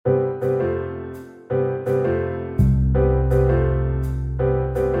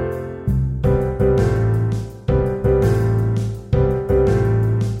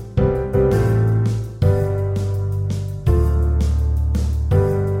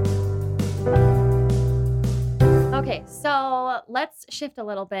So let's shift a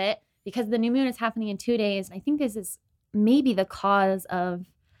little bit because the new moon is happening in 2 days. And I think this is maybe the cause of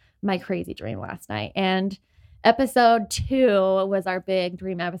my crazy dream last night. And episode 2 was our big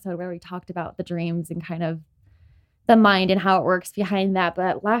dream episode where we talked about the dreams and kind of the mind and how it works behind that.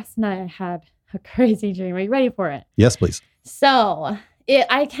 But last night I had a crazy dream. Are you ready for it? Yes, please. So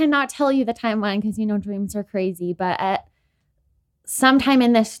I cannot tell you the timeline because, dreams are crazy. But at sometime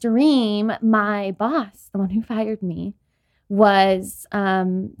in this dream, my boss, the one who fired me, was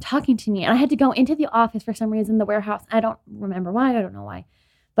talking to me. And I had to go into the office for some reason, the warehouse. I don't remember why. I don't know why.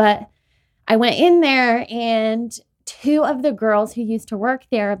 But I went in there and 2 of the girls who used to work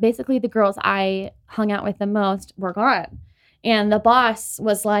there, basically the girls I hung out with the most, were gone. And the boss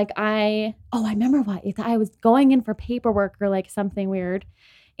was like, I remember why. I was going in for paperwork or like something weird.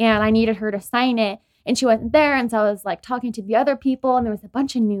 And I needed her to sign it. And she wasn't there. And so I was like talking to the other people. And there was a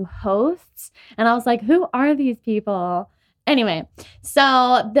bunch of new hosts. And I was like, who are these people? Anyway,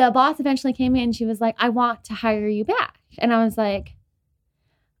 so the boss eventually came in and she was like, I want to hire you back. And I was like,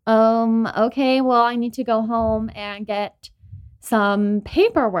 okay, well, I need to go home and get some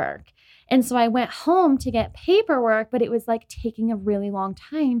paperwork. And so I went home to get paperwork, but it was like taking a really long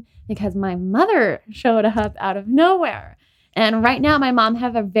time because my mother showed up out of nowhere. And right now my mom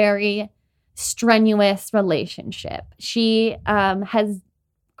have a very strenuous relationship. She has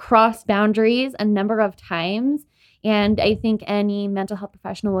crossed boundaries a number of times. And I think any mental health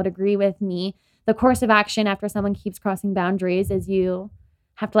professional would agree with me. The course of action after someone keeps crossing boundaries is you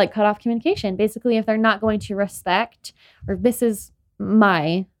have to cut off communication. Basically, if they're not going to respect, or this is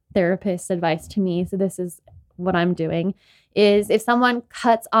my therapist's advice to me, so this is what I'm doing, is if someone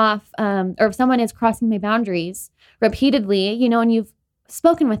cuts off or if someone is crossing my boundaries repeatedly, and you've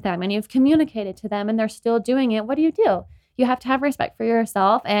spoken with them and you've communicated to them and they're still doing it, what do? You have to have respect for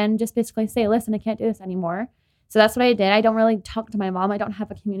yourself and just basically say, listen, I can't do this anymore. So that's what I did. I don't really talk to my mom. I don't have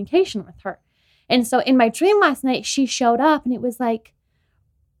a communication with her. And so in my dream last night, she showed up and it was like,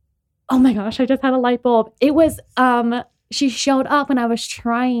 oh my gosh, I just had a light bulb. It was, she showed up when I was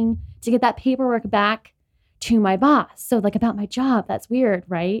trying to get that paperwork back to my boss. So about my job, that's weird,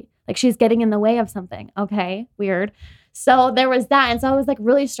 right? She's getting in the way of something. Okay, weird. So there was that. And so I was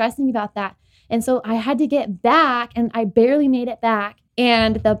really stressing about that. And so I had to get back and I barely made it back.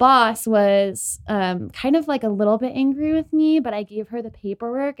 And the boss was kind of a little bit angry with me, but I gave her the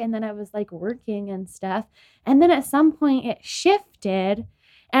paperwork and then I was working and stuff. And then at some point it shifted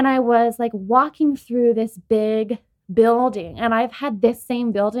and I was walking through this big building. And I've had this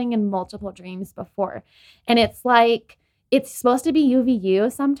same building in multiple dreams before. And it's it's supposed to be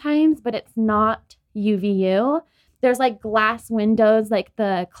UVU sometimes, but it's not UVU. There's glass windows,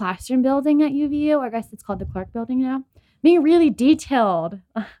 the classroom building at UVU, or I guess it's called the Clark building now. Being really detailed.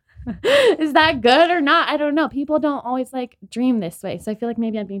 Is that good or not? I don't know. People don't always dream this way. So I feel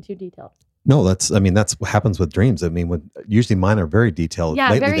maybe I'm being too detailed. No, that's what happens with dreams. Usually mine are very detailed.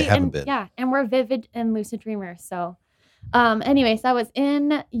 Yeah, lately they haven't been. Yeah, and we're vivid and lucid dreamers. So anyway, so I was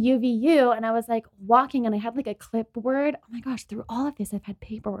in UVU and I was walking and I had a clipboard. Oh my gosh, through all of this, I've had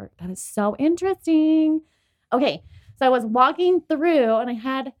paperwork. That is so interesting. Okay, so I was walking through and I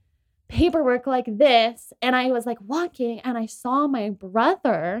had paperwork like this and I was walking and I saw my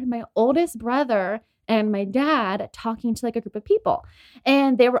brother, my oldest brother, and my dad talking to a group of people.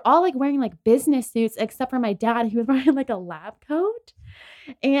 And they were all wearing business suits except for my dad. He was wearing a lab coat.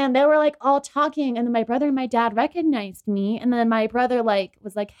 And they were all talking. And then my brother and my dad recognized me. And then my brother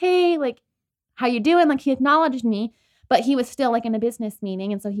was hey, how you doing? He acknowledged me, but he was still in a business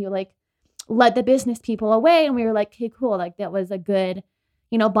meeting. And so he led the business people away. And we were okay, cool. That was a good,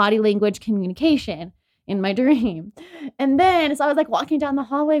 body language communication in my dream. And then, so I was walking down the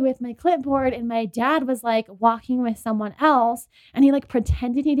hallway with my clipboard and my dad was walking with someone else and he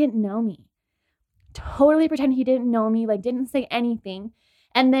pretended he didn't know me. Totally pretended he didn't know me, didn't say anything.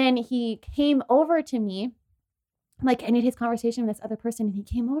 And then he came over to me, ended his conversation with this other person and he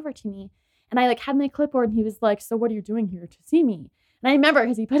came over to me and I had my clipboard and he was so what are you doing here to see me? And I remember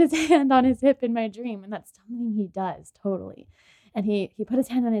because he put his hand on his hip in my dream and that's something he does totally. And he put his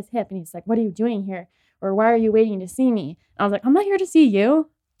hand on his hip and he's what are you doing here? Or why are you waiting to see me? And I was I'm not here to see you.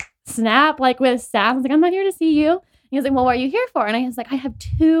 Snap, with sass. I was I'm not here to see you. And he was well, what are you here for? And I was I have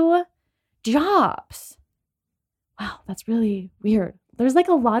 2 jobs. Wow, that's really weird. There's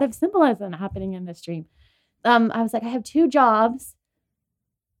a lot of symbolism happening in this dream. I was I have 2 jobs.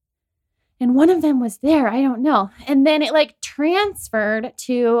 And one of them was there. I don't know. And then it transferred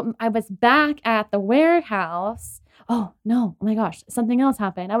to, I was back at the warehouse. Oh no, oh my gosh, something else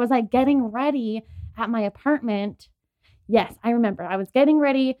happened. I was getting ready at my apartment. Yes, I remember. I was getting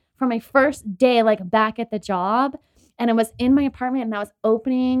ready for my first day, back at the job. and it was in my apartment, and I was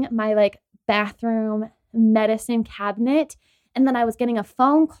opening my like bathroom medicine cabinet, and then I was getting a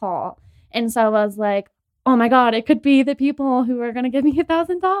phone call. And so I was like, oh my God, it could be the people who are going to give me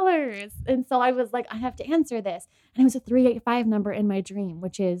 $1,000. And so I was like, I have to answer this. And it was a 385 number in my dream,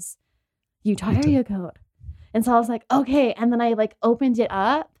 which is Utah area code. And so I was like, okay. And then I like opened it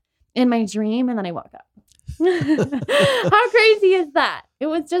up in my dream, and then I woke up. How crazy is that? It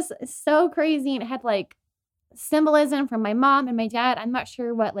was just so crazy. And it had like symbolism from my mom and my dad. I'm not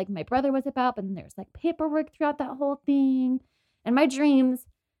sure what like my brother was about, but then there's like paperwork throughout that whole thing. And my dreams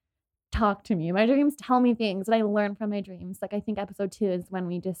talk to me. My dreams tell me things that I learn from my dreams. Like I think episode 2 is when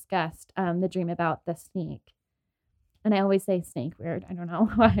we discussed the dream about the snake. And I always say snake weird. I don't know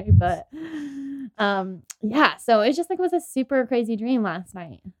why, but yeah. So it's just like it was a super crazy dream last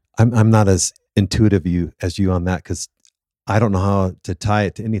night. I'm not as intuitive as you on that, because I don't know how to tie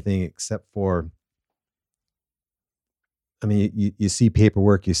it to anything except for, I mean, you see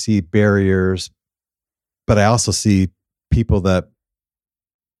paperwork, you see barriers, but I also see people that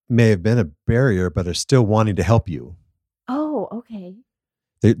may have been a barrier, but are still wanting to help you. Oh, okay.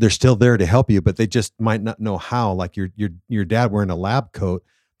 They're still there to help you, but they just might not know how. Like your dad wearing a lab coat,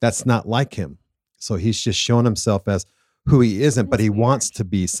 that's not like him. So he's just showing himself as who he isn't, but he wants to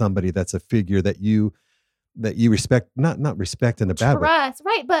be somebody that's a figure that you respect, not respect in a bad way. Trust,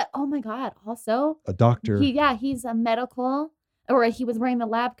 right? But oh my God, also a doctor. He's a medical, or he was wearing the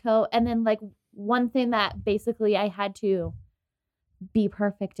lab coat, and then like one thing that basically I had to be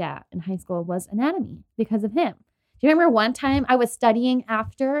perfect at in high school was anatomy because of him. Do you remember one time I was studying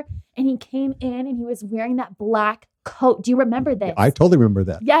after, and he came in and he was wearing that black coat? Do you remember this? I totally remember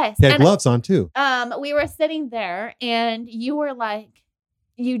that. Yes. He had gloves on too. We were sitting there, and you were like,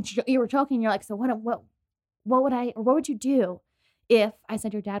 you were joking. You're like, so what would you do if I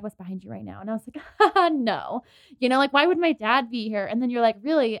said your dad was behind you right now? And I was like, no, like, why would my dad be here? And then you're like,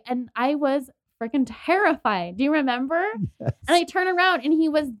 really? And I was freaking terrified. Do you remember? Yes. And I turned around, and he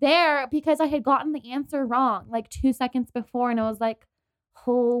was there because I had gotten the answer wrong like 2 seconds before. And I was like,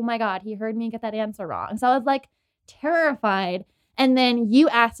 oh my God, he heard me get that answer wrong. So I was like terrified. And then you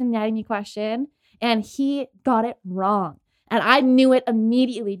asked an anatomy question, and he got it wrong. And I knew it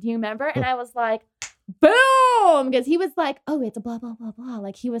immediately. Do you remember? And I was like, boom, because he was like, oh, it's a blah, blah, blah, blah.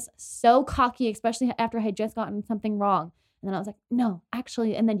 Like he was so cocky, especially after I had just gotten something wrong. And then I was like, no,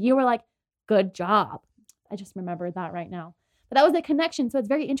 actually. And then you were like, good job. I just remembered that right now. But that was the connection. So it's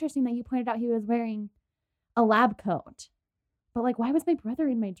very interesting that you pointed out he was wearing a lab coat. But like, why was my brother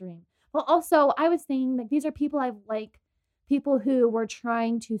in my dream? Well, also, I was saying like these are people people who were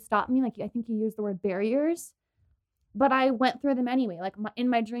trying to stop me. Like I think you used the word barriers. But I went through them anyway. Like in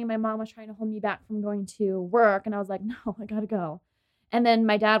my dream, my mom was trying to hold me back from going to work. And I was like, no, I got to go. And then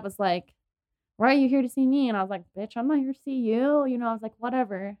my dad was like, why are you here to see me? And I was like, bitch, I'm not here to see you. I was like,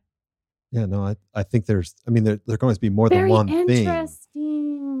 whatever. Yeah, no, I think there going to be more Very than one thing.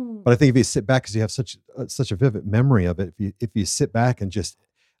 Interesting. But I think if you sit back, because you have such a vivid memory of it, if you sit back and just,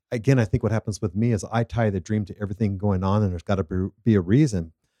 again, I think what happens with me is I tie the dream to everything going on, and there's got to be a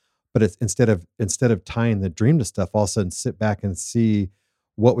reason. But it's instead of tying the dream to stuff, all of a sudden sit back and see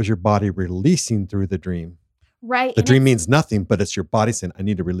what was your body releasing through the dream. Right. The dream means nothing, but it's your body saying, I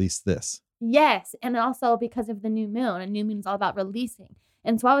need to release this. Yes. And also because of the new moon. A new moon is all about releasing.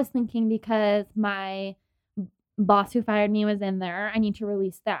 And so I was thinking, because my boss who fired me was in there, I need to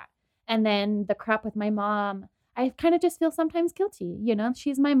release that. And then the crap with my mom, I kind of just feel sometimes guilty.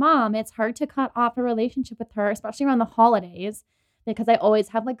 She's my mom. It's hard to cut off a relationship with her, especially around the holidays, because I always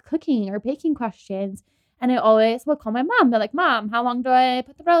have like cooking or baking questions. And I always will call my mom. They're like, Mom, how long do I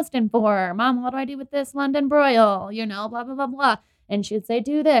put the roast in for? Mom, what do I do with this London broil? Blah, blah, blah, blah. And she'd say,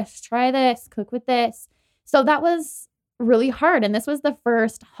 do this, try this, cook with this. So that was really hard. And this was the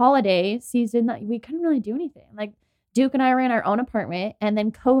first holiday season that we couldn't really do anything. Like Duke and I were in our own apartment, and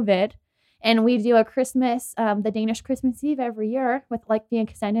then COVID, and we do a Christmas, the Danish Christmas Eve every year with like the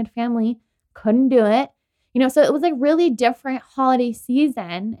extended family. Couldn't do it. So it was a really different holiday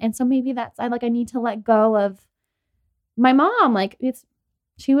season. And so maybe I need to let go of my mom. Like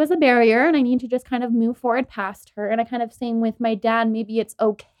she was a barrier, and I need to just kind of move forward past her. And I kind of same with my dad. Maybe it's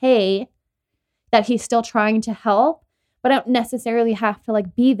okay that he's still trying to help, but I don't necessarily have to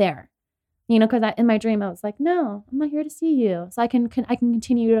like be there, because in my dream I was like, no, I'm not here to see you. So I can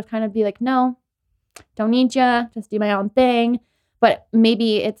continue to kind of be like, no, don't need you, just do my own thing. But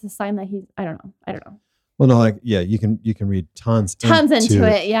maybe it's a sign that I don't know. Well, no, you can read tons into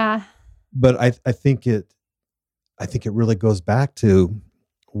it. Yeah. But I think it really goes back to,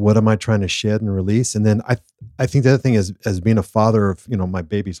 what am I trying to shed and release? And then I think the other thing is, as being a father of, my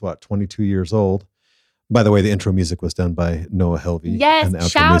baby's 22 years old. By the way, the intro music was done by Noah Helvey. Yes, and the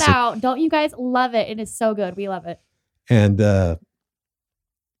outro shout music. out. Don't you guys love it? It is so good. We love it. And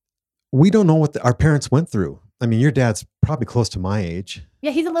we don't know what our parents went through. I mean, your dad's probably close to my age.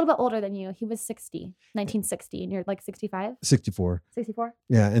 Yeah, he's a little bit older than you. He was 1960, and you're like 65? 64. 64?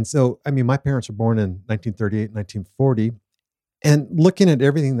 Yeah. And so, I mean, my parents were born in 1938, 1940. And looking at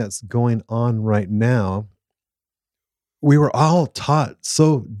everything that's going on right now, we were all taught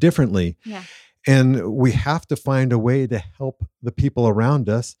so differently. Yeah. And we have to find a way to help the people around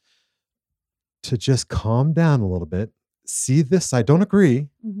us to just calm down a little bit, see this side. Don't agree.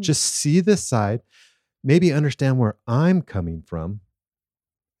 Mhm. Just see this side, maybe understand where I'm coming from,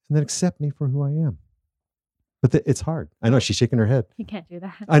 and then accept me for who I am. But it's hard. I know she's shaking her head. He can't do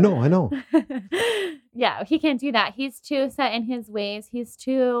that. I know. Yeah, he can't do that. He's too set in his ways. He's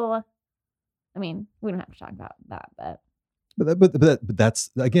too, I mean, we don't have to talk about that, But that's,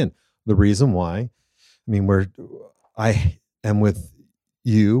 again, the reason why. I mean, I am with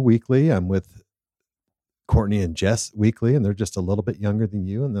you weekly. I'm with Courtney and Jess weekly, and they're just a little bit younger than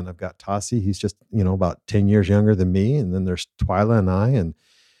you. And then I've got Tassi. He's just, about 10 years younger than me. And then there's Twyla and I, and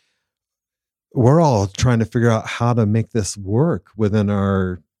we're all trying to figure out how to make this work within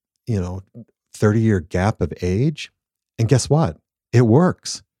our, 30-year gap of age. And guess what? It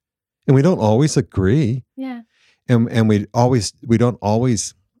works. And we don't always agree. yeah. And we don't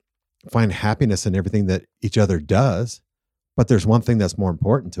always find happiness in everything that each other does. But there's one thing that's more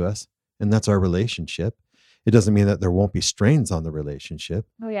important to us, and that's our relationship. It doesn't mean that there won't be strains on the relationship.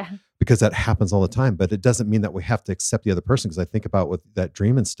 Oh, yeah. Because that happens all the time. But it doesn't mean that we have to accept the other person. Because I think about with that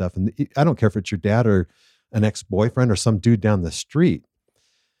dream and stuff, and I don't care if it's your dad or an ex-boyfriend or some dude down the street.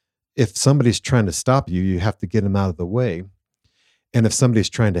 If somebody's trying to stop you, you have to get them out of the way. And if somebody's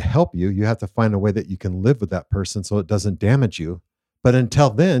trying to help you, you have to find a way that you can live with that person so it doesn't damage you. But until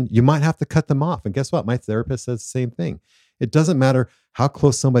then, you might have to cut them off. And guess what? My therapist says the same thing. It doesn't matter how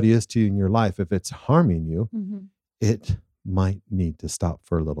close somebody is to you in your life. If it's harming you, Mhm. it might need to stop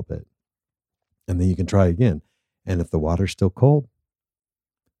for a little bit. And then you can try again. And if the water's still cold,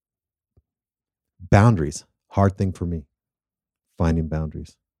 boundaries, hard thing for me, finding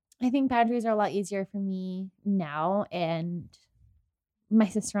boundaries. I think boundaries are a lot easier for me now. And my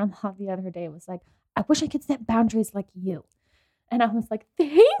sister-in-law the other day was like, I wish I could set boundaries like you. And I was like,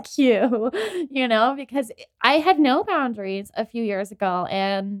 thank you, because I had no boundaries a few years ago.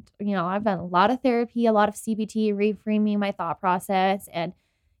 And, I've done a lot of therapy, a lot of CBT, reframing my thought process and,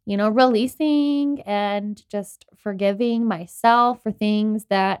 releasing and just forgiving myself for things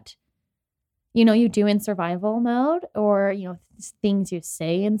that, you do in survival mode or, things you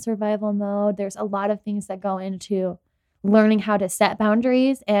say in survival mode. There's a lot of things that go into learning how to set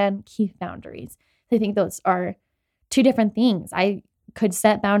boundaries and keep boundaries. I think those are two different things. I could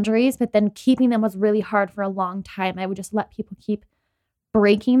set boundaries, but then keeping them was really hard for a long time. I would just let people keep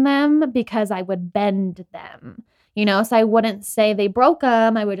breaking them because I would bend them, so I wouldn't say they broke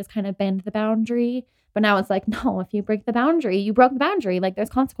them. I would just kind of bend the boundary. But now it's like, no, if you break the boundary, you broke the boundary. Like there's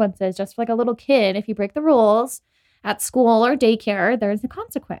consequences. Just like a little kid, if you break the rules at school or daycare, there's a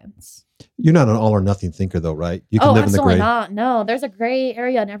consequence. You're not an all or nothing thinker though, right? You can live in the absolutely gray. not. No, there's a gray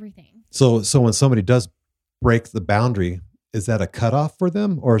area in everything. So when somebody does break the boundary, is that a cutoff for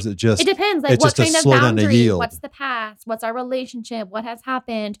them, or is it just? It depends. Like it's what just a kind of slow down to boundary? yield? What's the past? What's our relationship? What has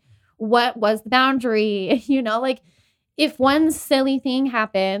happened? What was the boundary? Like if one silly thing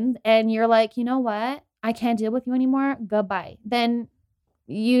happened and you're like, you know what? I can't deal with you anymore. Goodbye. Then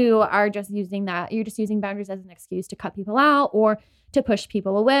you are just using that. You're just using boundaries as an excuse to cut people out or to push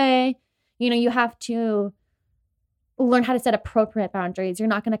people away. You have to learn how to set appropriate boundaries. You're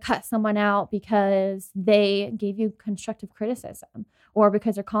not going to cut someone out because they gave you constructive criticism or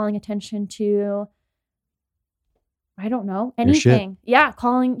because they're calling attention to, I don't know, anything. Yeah,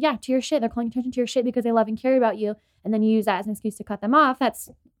 to your shit. They're calling attention to your shit because they love and care about you. And then you use that as an excuse to cut them off. That's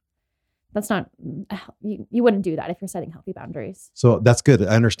not, you wouldn't do that if you're setting healthy boundaries. So that's good.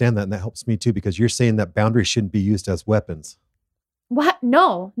 I understand that. And that helps me too, because you're saying that boundaries shouldn't be used as weapons. What?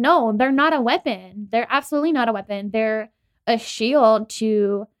 No, they're not a weapon. They're absolutely not a weapon. They're a shield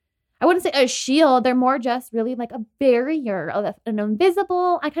to, I wouldn't say a shield. They're more just really like a barrier, an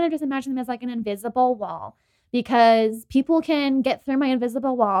invisible, I kind of just imagine them as like an invisible wall because people can get through my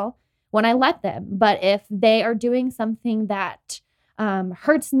invisible wall when I let them. But if they are doing something that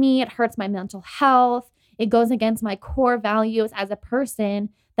hurts me, it hurts my mental health, it goes against my core values as a person,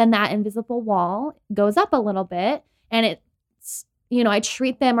 then that invisible wall goes up a little bit and it's, I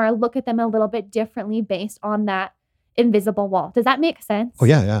treat them or I look at them a little bit differently based on that invisible wall. Does that make sense? Oh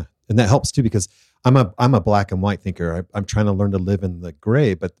yeah. And that helps too, because I'm a black and white thinker. I'm trying to learn to live in the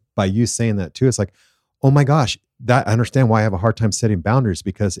gray, but by you saying that too, it's like, oh my gosh, that I understand why I have a hard time setting boundaries,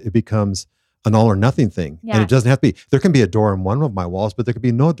 because it becomes an all or nothing thing. And Yeah. it doesn't have to be, there can be a door in one of my walls, but there could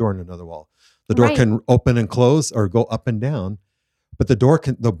be no door in another wall. The door Right. can open and close or go up and down, but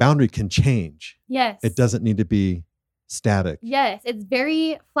the boundary can change. Yes. It doesn't need to be static. Yes, it's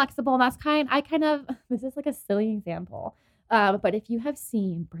very flexible. This is like a silly example. But if you have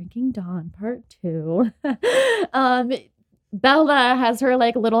seen Breaking Dawn Part 2, Bella has her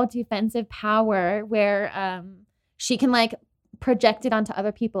like little defensive power where she can like project it onto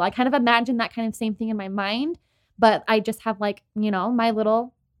other people. I kind of imagine that kind of same thing in my mind, but I just have like, my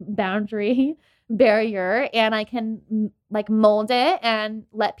little boundary barrier, and I can like mold it and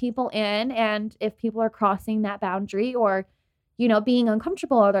let people in. And if people are crossing that boundary or, being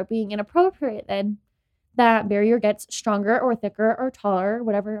uncomfortable or they're being inappropriate, then that barrier gets stronger or thicker or taller,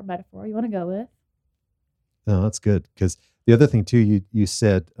 whatever metaphor you want to go with. No, that's good. Because the other thing too, you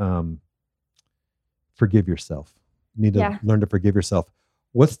said, forgive yourself. You need to learn to forgive yourself.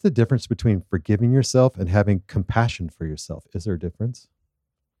 What's the difference between forgiving yourself and having compassion for yourself? Is there a difference?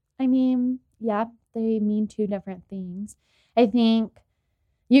 I mean, yeah, they mean two different things. I think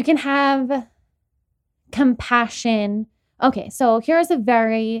you can have compassion. Okay, so here's a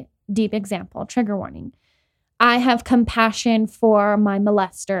very deep example, trigger warning. I have compassion for my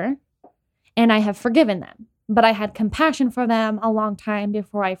molester and I have forgiven them, but I had compassion for them a long time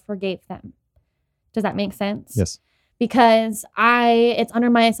before I forgave them. Does that make sense? Yes. Because it's under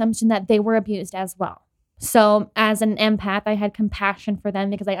my assumption that they were abused as well. So as an empath, I had compassion for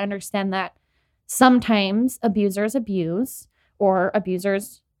them because I understand that sometimes abusers abuse, or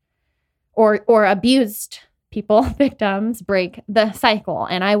abusers or abused people, victims, break the cycle.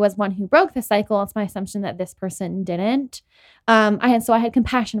 And I was one who broke the cycle. It's my assumption that this person didn't. I had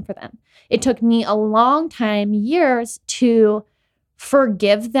compassion for them. It took me a long time, years, to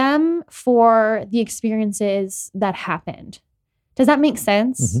forgive them for the experiences that happened. Does that make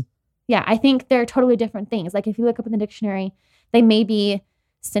sense? Mm-hmm. Yeah, I think they're totally different things. Like if you look up in the dictionary, they may be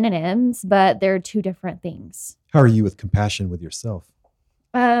synonyms, but they're two different things. How are you with compassion with yourself?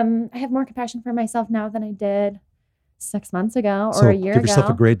 I have more compassion for myself now than I did 6 months ago So or a year give ago. yourself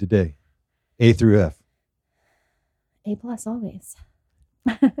a grade today. A through F. A+ always.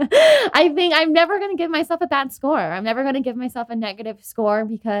 I think I'm never going to give myself a bad score. I'm never going to give myself a negative score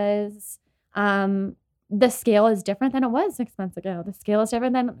because the scale is different than it was 6 months ago. The scale is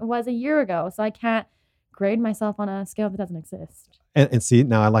different than it was a year ago. So I can't grade myself on a scale that doesn't exist. And see,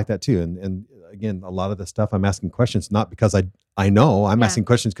 now I like that too. And again, a lot of the stuff I'm asking questions, not because I know, I'm asking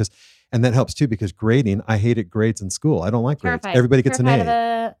questions and that helps too, because grading, I hated grades in school. I don't like grades. Terrified. Everybody gets Terrified an of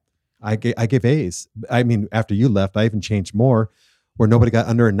A. it. I give A's. I mean, after you left, I even changed more where nobody got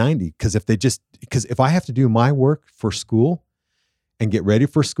under a 90. Because if I have to do my work for school and get ready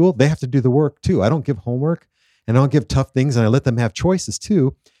for school, they have to do the work too. I don't give homework and I don't give tough things, and I let them have choices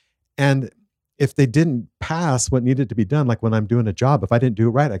too. And if they didn't pass what needed to be done, like when I'm doing a job, if I didn't do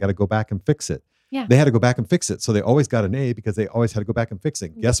it right, I got to go back and fix it. Yeah. They had to go back and fix it. So they always got an A because they always had to go back and fix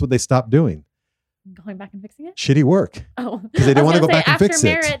it. Guess what they stopped doing? Going back and fixing it? Shitty work. Oh. Because they didn't want to go back and fix it.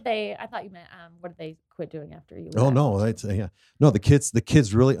 After merit, I thought you meant, what did they quit doing after you Oh left? no, no, the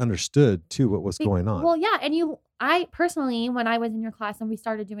kids really understood too what was going on. Well, yeah. And I personally, when I was in your class and we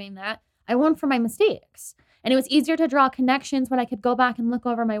started doing that, I learned from my mistakes. And it was easier to draw connections when I could go back and look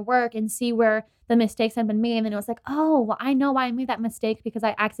over my work and see where the mistakes had been made. And then it was like, oh, well, I know why I made that mistake because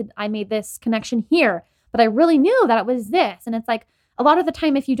I made this connection here. But I really knew that it was this. And it's like a lot of the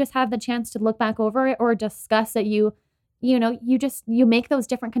time, if you just have the chance to look back over it or discuss it, you make those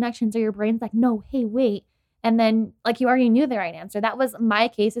different connections, or your brain's like, no, hey, wait. And then like you already knew the right answer. That was my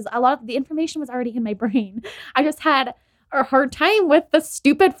case. Is a lot of the information was already in my brain. I just had a hard time with the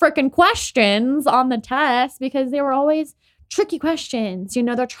stupid freaking questions on the test because they were always tricky questions.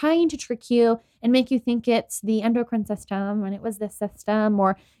 They're trying to trick you and make you think it's the endocrine system when it was this system,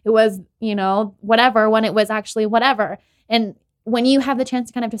 or it was, whatever, when it was actually whatever. And when you have the chance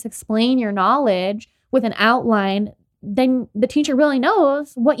to kind of just explain your knowledge with an outline, then the teacher really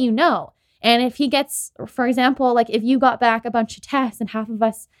knows what you know. And if he gets, for example, like if you got back a bunch of tests and half of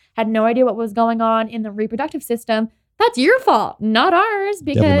us had no idea what was going on in the reproductive system, that's your fault, not ours,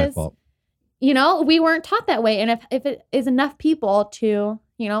 Definitely my because, fault. we weren't taught that way. And if it is enough people to,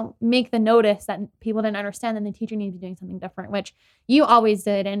 make the notice that people didn't understand, then the teacher needs to be doing something different, which you always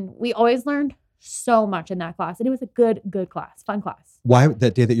did. And we always learned so much in that class. And it was a good class, fun class. Why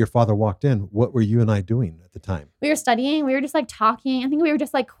that day that your father walked in, what were you and I doing at the time? We were studying. We were just like talking. I think we were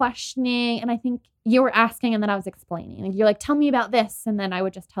just like questioning. And I think you were asking and then I was explaining. Like, you're like, tell me about this. And then I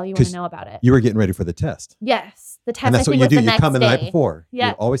would just tell you when I know about it. You were getting ready for the test. Yes. The test, And that's I what think, you was do. the You next come in the night day. before. Yeah.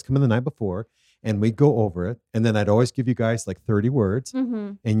 You always come in the night before. and we'd go over it. And then I'd always give you guys like 30 words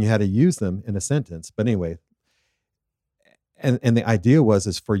Mm-hmm. and you had to use them in a sentence. But anyway, and the idea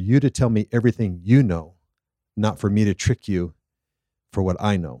is for you to tell me everything you know, not for me to trick you for what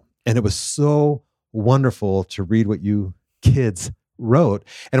I know. And it was so wonderful to read what you kids wrote.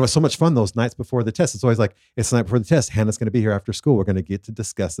 And it was so much fun those nights before the test. It's always like, it's the night before the test. Hannah's going to be here after school. We're going to get to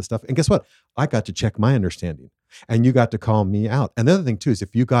discuss this stuff. And guess what? I got to check my understanding and you got to call me out. And the other thing too, is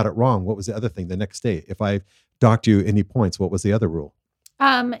if you got it wrong, what was the other thing the next day? If I docked you any points, what was the other rule?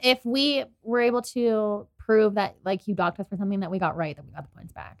 If we were able to prove that like you docked us for something that we got right, then we got the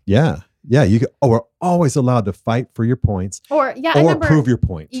points back. Yeah. Yeah. You were always allowed to fight for your points Or yeah, I or remember, prove your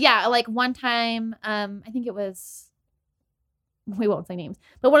point. Yeah, like one time, I think it was, we won't say names,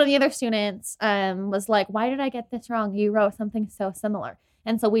 but one of the other students was like, why did I get this wrong? You wrote something so similar.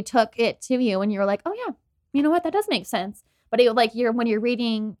 And so we took it to you and you were like, oh yeah, you know what? That does make sense. But it like when you're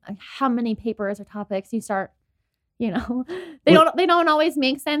reading how many papers or topics, you start, they don't always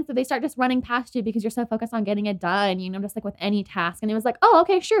make sense. So they start just running past you because you're so focused on getting it done, just like with any task. And it was like, oh,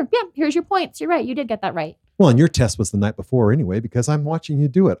 okay, sure. Yeah, here's your points. You're right. You did get that right. Well, and your test was the night before anyway, because I'm watching you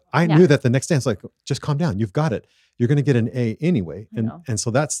do it. I knew that the next day it's like, just calm down. You've got it. You're going to get an A anyway. And so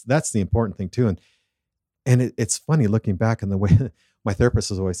that's the important thing too. And it's funny looking back and the way my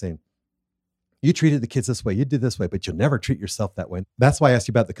therapist is always saying, you treated the kids this way, you did this way, but you'll never treat yourself that way. That's why I asked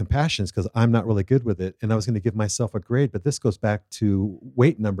you about the compassions, because I'm not really good with it. And I was going to give myself a grade, but this goes back to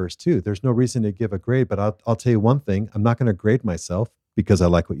weight numbers too. There's no reason to give a grade, but I'll tell you one thing. I'm not going to grade myself because I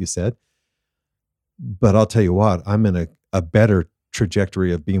like what you said. But I'll tell you what, I'm in a better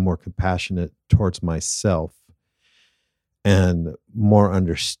trajectory of being more compassionate towards myself and more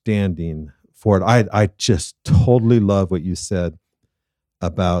understanding for it. I just totally love what you said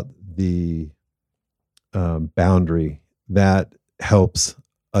about the boundary. That helps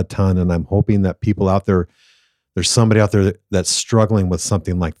a ton. And I'm hoping that people out there, there's somebody out there that's struggling with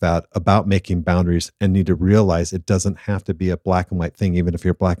something like that about making boundaries and need to realize it doesn't have to be a black and white thing, even if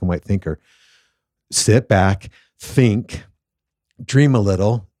you're a black and white thinker. Sit back, think, dream a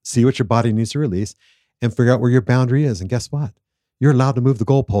little, see what your body needs to release, and figure out where your boundary is. And guess what? You're allowed to move the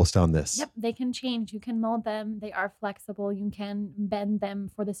goalpost on this. Yep, they can change. You can mold them. They are flexible. You can bend them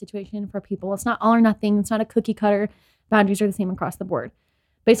for the situation, for people. It's not all or nothing. It's not a cookie cutter. Boundaries are the same across the board.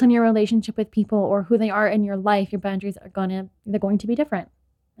 Based on your relationship with people or who they are in your life, your boundaries are they're going to be different.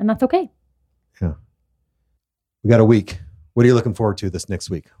 And that's okay. Yeah. We got a week. What are you looking forward to this next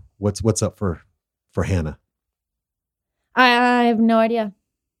week? What's up for Hannah? I have no idea.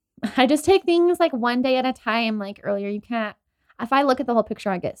 I just take things like one day at a time. Like earlier, if I look at the whole picture,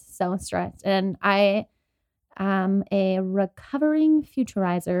 I get so stressed. And I am a recovering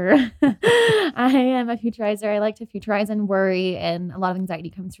futurizer. I am a futurizer. I like to futurize and worry, and a lot of anxiety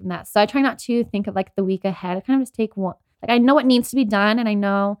comes from that. So I try not to think of like the week ahead. I kind of just take one. Like I know what needs to be done, and I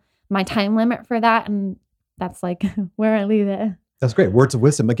know my time limit for that, and that's like where I leave it. That's great. Words of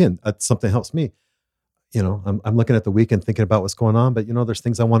wisdom. Again, that's something that helps me. I'm looking at the week and thinking about what's going on, but there's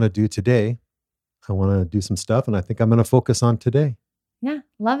things I want to do today. I want to do some stuff, and I think I'm going to focus on today. Yeah,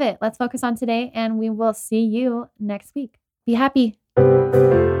 love it. Let's focus on today, and we will see you next week. Be happy.